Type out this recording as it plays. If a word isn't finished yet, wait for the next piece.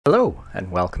Hello,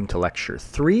 and welcome to Lecture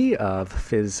 3 of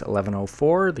PHYS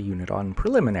 1104, the unit on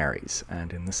Preliminaries.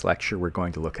 And in this lecture, we're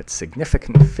going to look at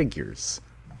significant figures.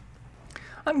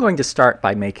 I'm going to start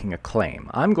by making a claim.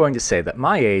 I'm going to say that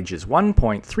my age is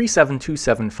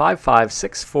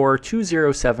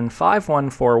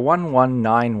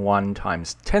 1.3727556420751411191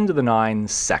 times 10 to the 9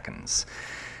 seconds.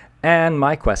 And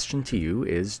my question to you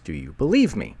is, do you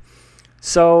believe me?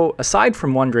 So, aside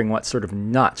from wondering what sort of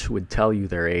nut would tell you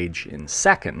their age in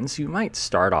seconds, you might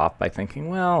start off by thinking,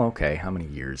 well, okay, how many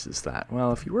years is that?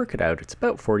 Well, if you work it out, it's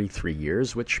about 43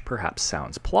 years, which perhaps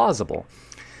sounds plausible.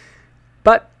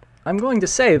 But I'm going to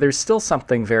say there's still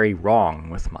something very wrong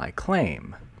with my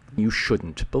claim. You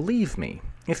shouldn't believe me.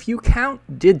 If you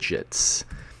count digits,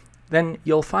 then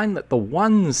you'll find that the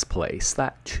ones place,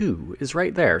 that 2, is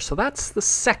right there. So that's the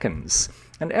seconds.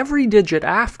 And every digit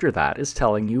after that is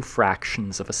telling you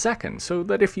fractions of a second, so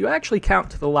that if you actually count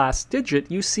to the last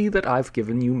digit, you see that I've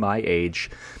given you my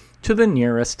age to the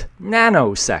nearest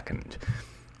nanosecond.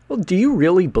 Well, do you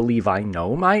really believe I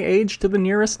know my age to the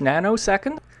nearest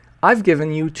nanosecond? I've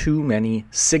given you too many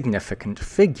significant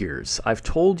figures. I've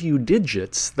told you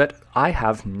digits that I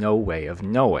have no way of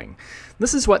knowing.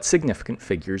 This is what significant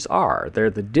figures are. They're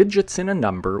the digits in a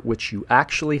number which you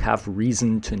actually have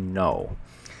reason to know.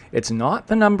 It's not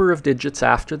the number of digits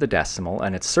after the decimal,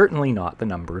 and it's certainly not the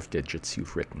number of digits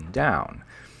you've written down.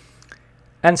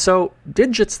 And so,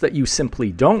 digits that you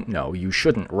simply don't know, you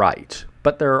shouldn't write.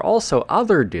 But there are also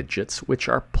other digits which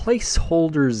are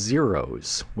placeholder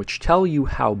zeros, which tell you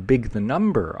how big the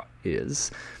number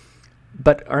is,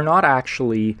 but are not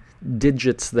actually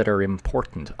digits that are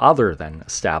important other than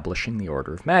establishing the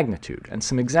order of magnitude. And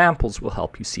some examples will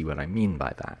help you see what I mean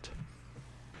by that.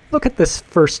 Look at this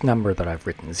first number that I've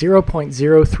written,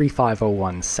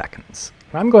 0.03501 seconds.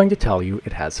 I'm going to tell you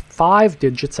it has 5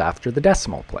 digits after the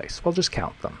decimal place. We'll just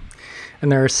count them.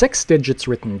 And there are 6 digits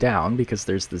written down because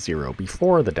there's the 0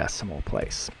 before the decimal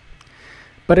place.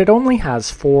 But it only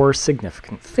has 4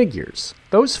 significant figures.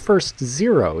 Those first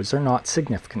zeros are not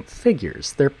significant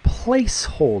figures. They're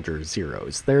placeholder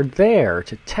zeros. They're there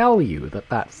to tell you that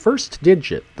that first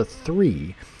digit, the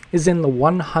 3, is in the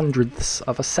 1/100ths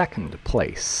of a second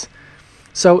place.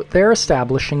 So they're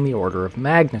establishing the order of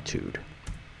magnitude.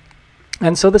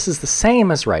 And so this is the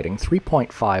same as writing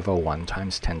 3.501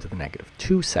 times 10 to the negative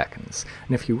 2 seconds.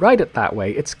 And if you write it that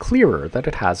way, it's clearer that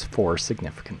it has 4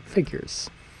 significant figures.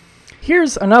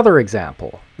 Here's another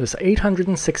example, this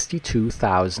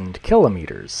 862,000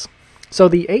 kilometers. So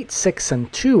the 8, 6,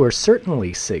 and 2 are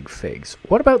certainly sig figs.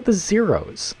 What about the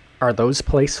zeros? Are those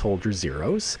placeholder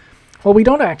zeros? Well, we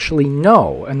don't actually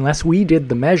know unless we did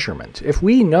the measurement. If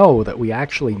we know that we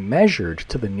actually measured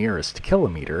to the nearest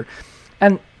kilometer,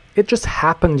 and it just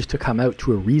happened to come out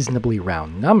to a reasonably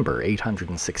round number,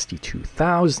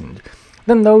 862,000,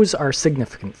 then those are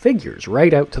significant figures,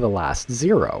 right out to the last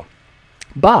zero.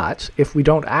 But if we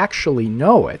don't actually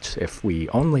know it, if we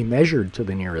only measured to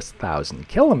the nearest 1,000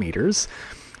 kilometers,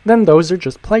 then those are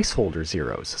just placeholder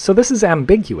zeros. So this is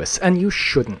ambiguous, and you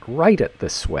shouldn't write it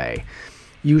this way.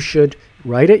 You should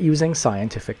write it using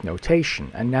scientific notation.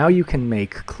 And now you can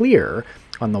make clear,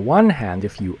 on the one hand,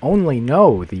 if you only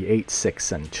know the 8,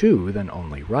 6, and 2, then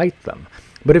only write them.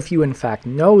 But if you in fact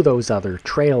know those other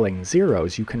trailing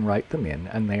zeros, you can write them in,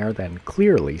 and they are then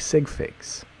clearly sig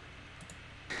figs.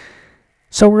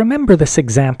 So remember this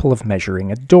example of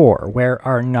measuring a door, where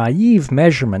our naive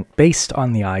measurement based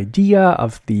on the idea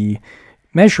of the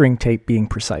measuring tape being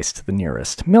precise to the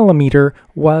nearest millimeter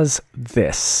was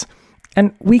this.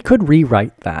 And we could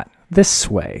rewrite that this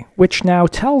way, which now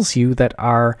tells you that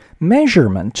our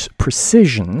measurement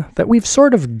precision that we've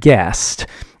sort of guessed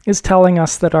is telling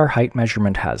us that our height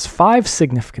measurement has 5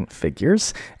 significant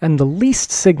figures, and the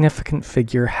least significant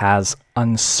figure has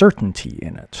uncertainty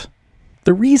in it.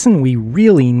 The reason we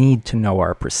really need to know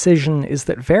our precision is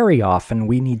that very often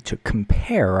we need to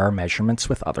compare our measurements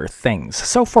with other things.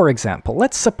 So for example,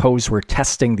 let's suppose we're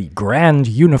testing the grand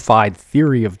unified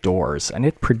theory of doors, and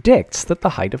it predicts that the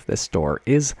height of this door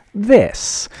is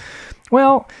this.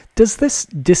 Well, does this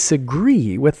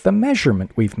disagree with the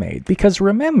measurement we've made? Because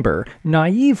remember,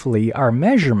 naively, our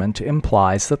measurement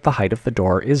implies that the height of the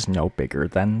door is no bigger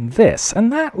than this, and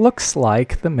that looks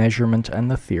like the measurement and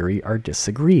the theory are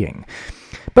disagreeing.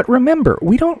 But remember,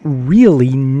 we don't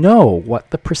really know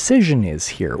what the precision is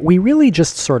here. We really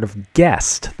just sort of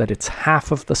guessed that it's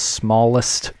half of the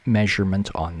smallest measurement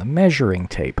on the measuring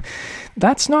tape.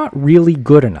 That's not really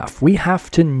good enough. We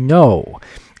have to know.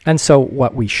 And so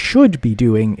what we should be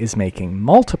doing is making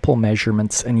multiple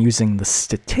measurements and using the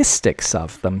statistics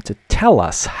of them to tell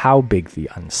us how big the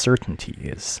uncertainty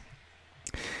is.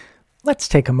 let's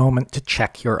take a moment to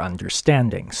check your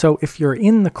understanding. So if you're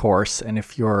in the course and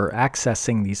if you're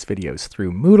accessing these videos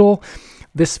through Moodle,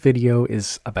 this video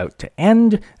is about to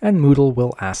end, and Moodle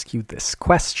will ask you this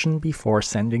question before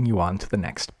sending you on to the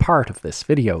next part of this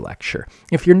video lecture.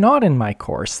 If you're not in my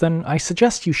course, then I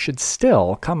suggest you should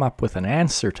still come up with an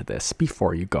answer to this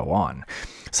before you go on.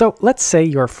 So let's say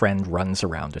your friend runs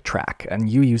around a track, and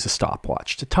you use a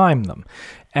stopwatch to time them.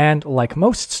 And like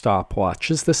most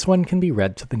stopwatches, this one can be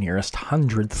read to the nearest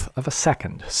hundredth of a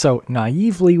second. So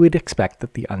naively, we'd expect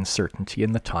that the uncertainty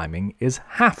in the timing is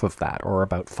half of that, or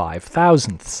about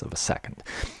 5,000ths of a second.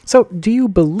 So do you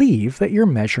believe that your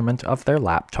measurement of their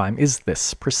lap time is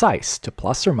this precise, to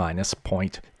plus or minus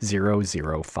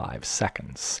 0.005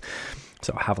 seconds?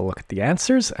 So have a look at the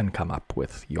answers and come up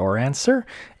with your answer,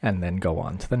 and then go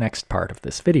on to the next part of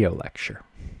this video lecture.